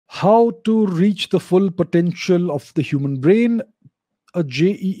How to reach the full potential of the human brain? A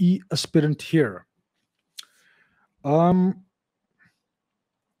JEE aspirant here. Um,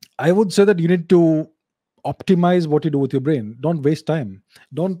 I would say that you need to optimize what you do with your brain. Don't waste time.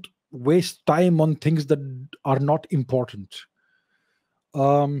 Don't waste time on things that are not important.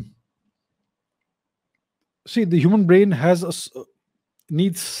 Um, See, the human brain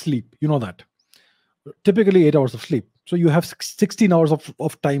needs sleep. You know that. Typically 8 hours of sleep. So you have 16 hours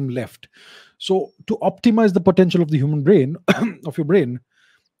of time left. So to optimize the potential of the human brain, of your brain,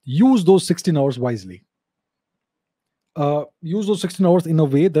 use those 16 hours wisely. Use those 16 hours in a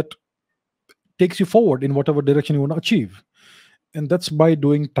way that takes you forward in whatever direction you want to achieve. And that's by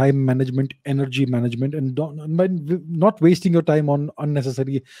doing time management, energy management, and by not wasting your time on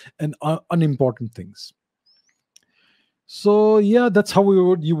unnecessary and unimportant things. So yeah, that's how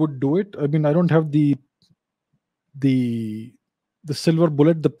you would do it. I mean, I don't have the the silver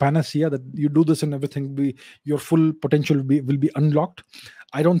bullet, the panacea that you do this and everything be your full potential will be unlocked.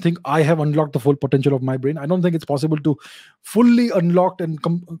 I don't think I have unlocked the full potential of my brain. I don't think it's possible to fully unlock and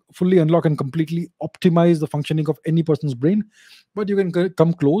completely optimize the functioning of any person's brain, but you can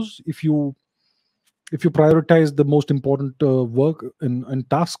come close if you prioritize the most important work and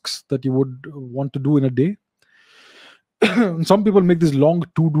tasks that you would want to do in a day. Some people make these long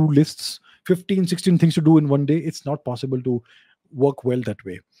to-do lists, 15, 16 things to do in one day. It's not possible to work well that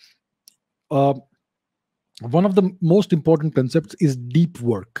way. uh, One of the most important concepts is deep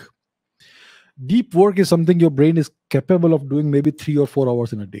work. Deep work is something your brain is capable of doing maybe 3 or 4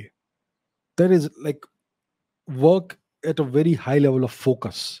 hours in a day. That is like work at a very high level of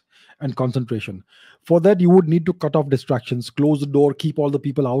focus and concentration. For that, you would need to cut off distractions, close the door, keep all the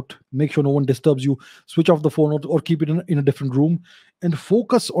people out, make sure no one disturbs you, switch off the phone, or keep it in a different room, and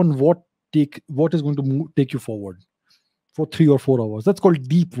focus on what is going to take you forward for 3 or 4 hours. That's called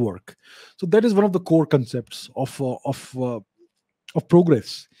deep work. So that is one of the core concepts of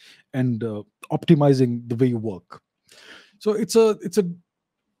progress and optimizing the way you work. So it's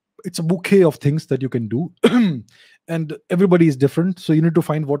a bouquet of things that you can do, and everybody is different. So you need to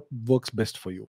find what works best for you.